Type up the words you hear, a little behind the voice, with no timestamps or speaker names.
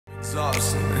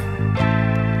exhausting,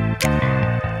 man.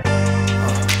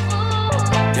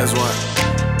 Guess what?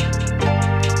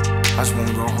 I just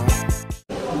wanna go home.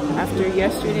 After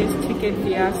yesterday's ticket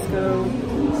fiasco,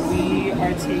 we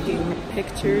are taking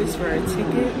pictures for our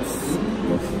tickets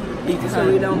because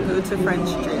so we don't go to French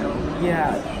jail.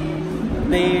 Yeah,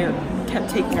 they kept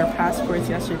taking our passports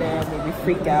yesterday and made me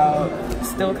freak out.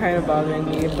 Still kind of bothering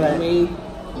me, but we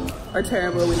are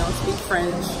terrible. We don't speak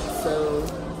French, so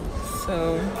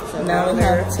now we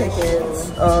have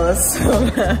tickets. Oh, so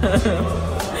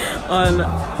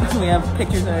we have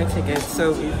pictures on our tickets,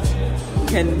 so we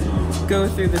can go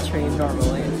through the train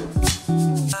normally.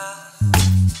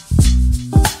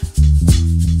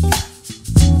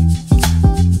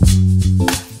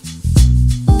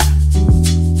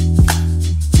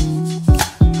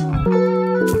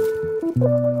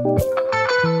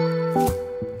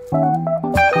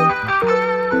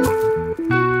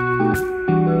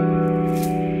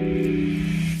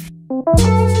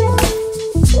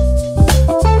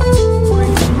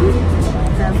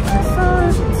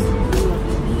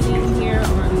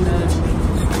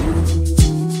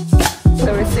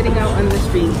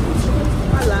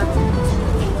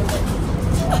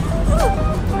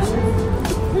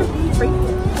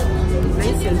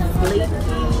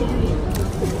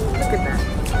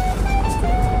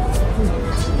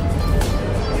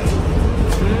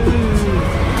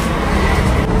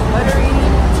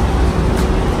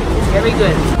 Very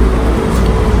good.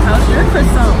 How's your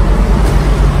croissant?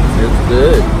 It's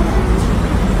good.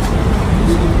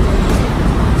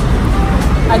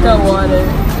 I got water.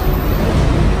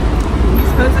 You're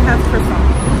supposed to have croissant.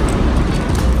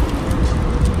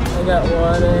 I got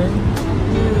water.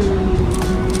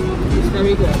 It's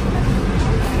very good.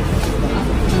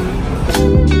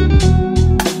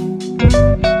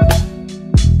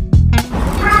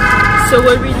 So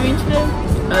what are we doing today?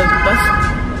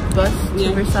 Bus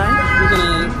to Versailles? We're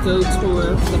gonna go tour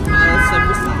the Palace of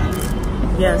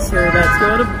Versailles. Yeah, so let's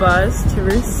go to bus to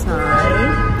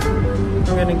Versailles.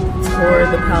 We're gonna tour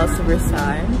the Palace of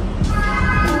Versailles.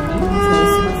 So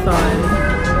this will be fun.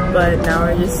 But now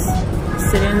we're just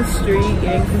sitting in the street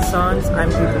eating croissants. I'm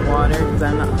drinking water because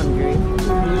I'm not hungry.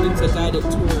 It's a guided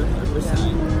tour of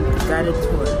Versailles. Yeah. Guided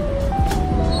tour.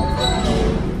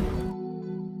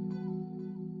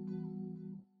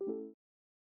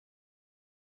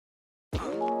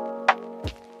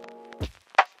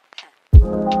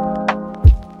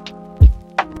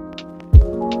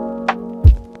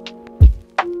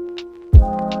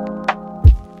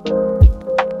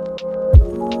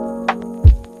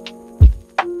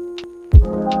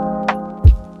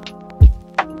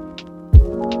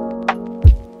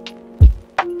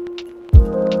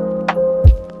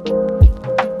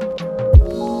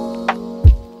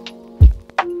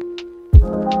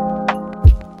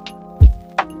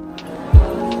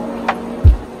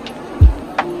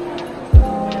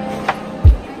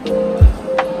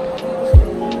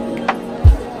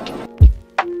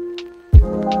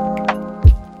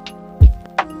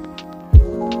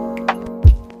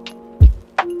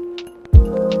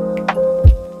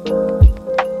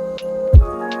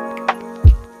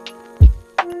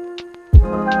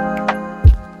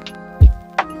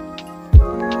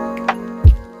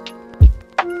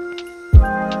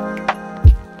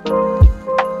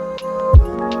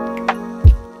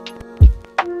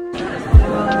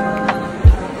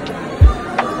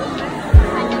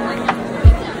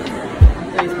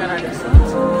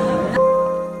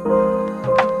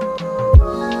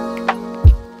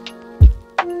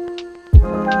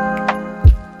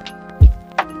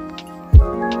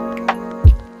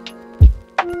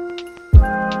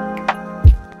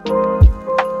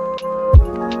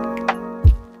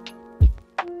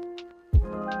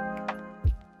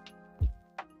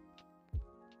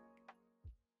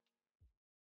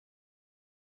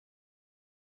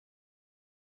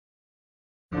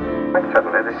 Quite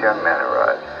suddenly, this young man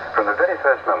arrived. From the very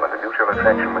first moment, the mutual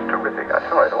attraction was terrific. I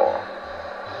saw it all.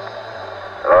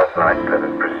 Last night, let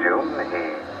us presume,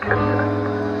 he kissed her.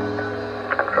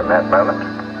 And from that moment,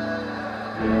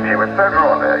 she was so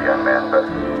drawn to her young man,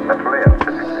 both mentally and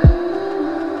physically.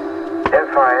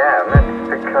 If I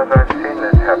am, it's because I've seen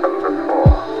this happen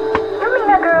before. You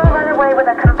mean a girl run away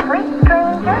with a complete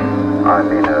stranger? I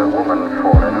mean a woman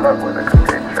fall in love with a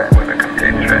complete stranger.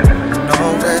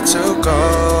 Nowhere to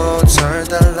go, turn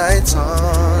the lights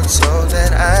on so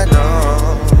that I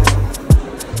know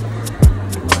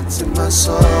what's in my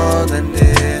soul. And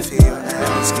if you're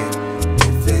asking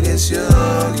if it is you,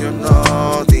 you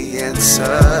know the answer.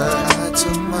 I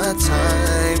took my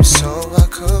time so I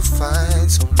could find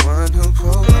someone who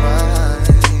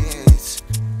provides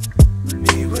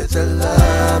me with the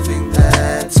loving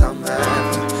that I'm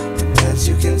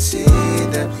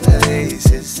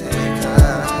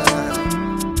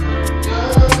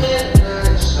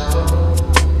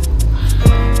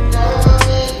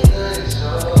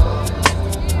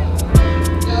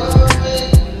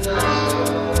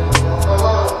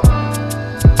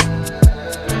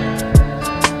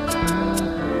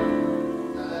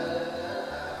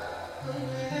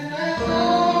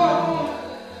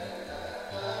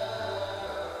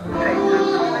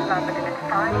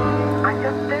fine. I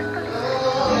just don't believe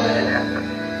it. Yes,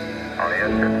 only a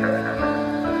sister.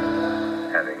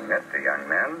 Having met the young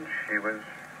man, she was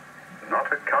not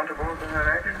accountable for her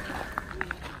actions.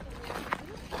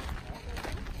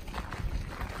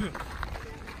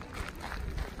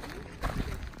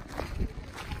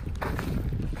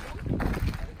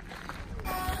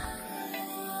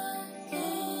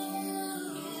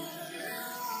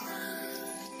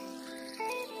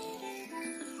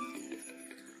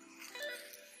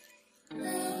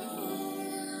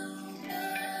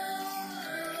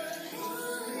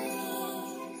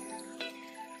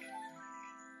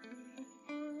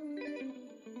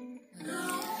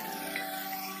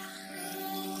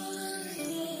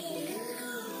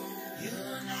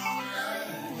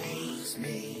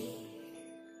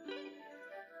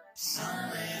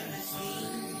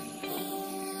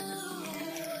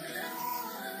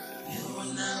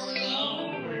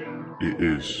 It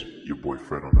is your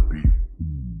boyfriend on the beat.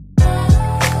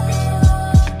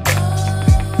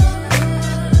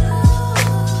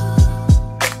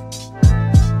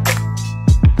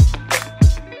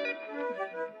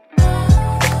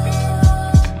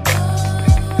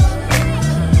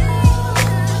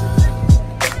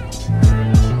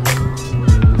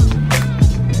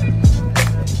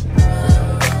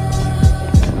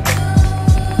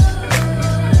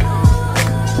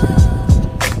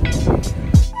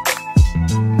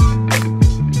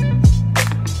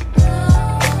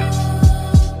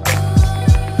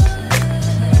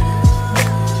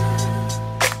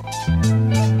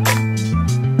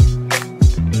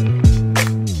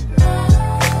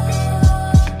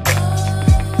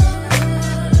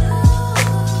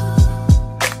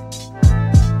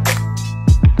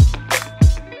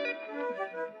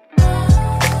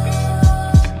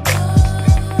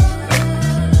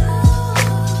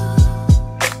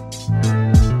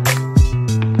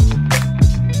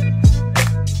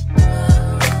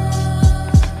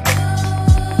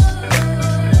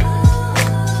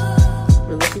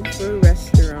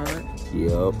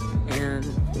 And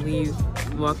we've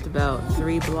walked about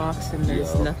 3 blocks and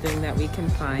there's nothing that we can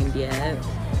find yet.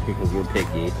 Because we're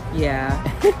picky. Yeah,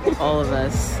 all of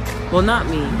us. Well, not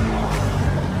me.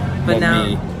 But now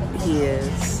me. He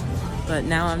is. But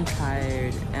now I'm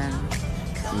tired and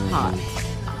hot.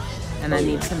 And I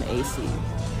need some AC.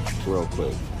 Real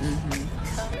quick.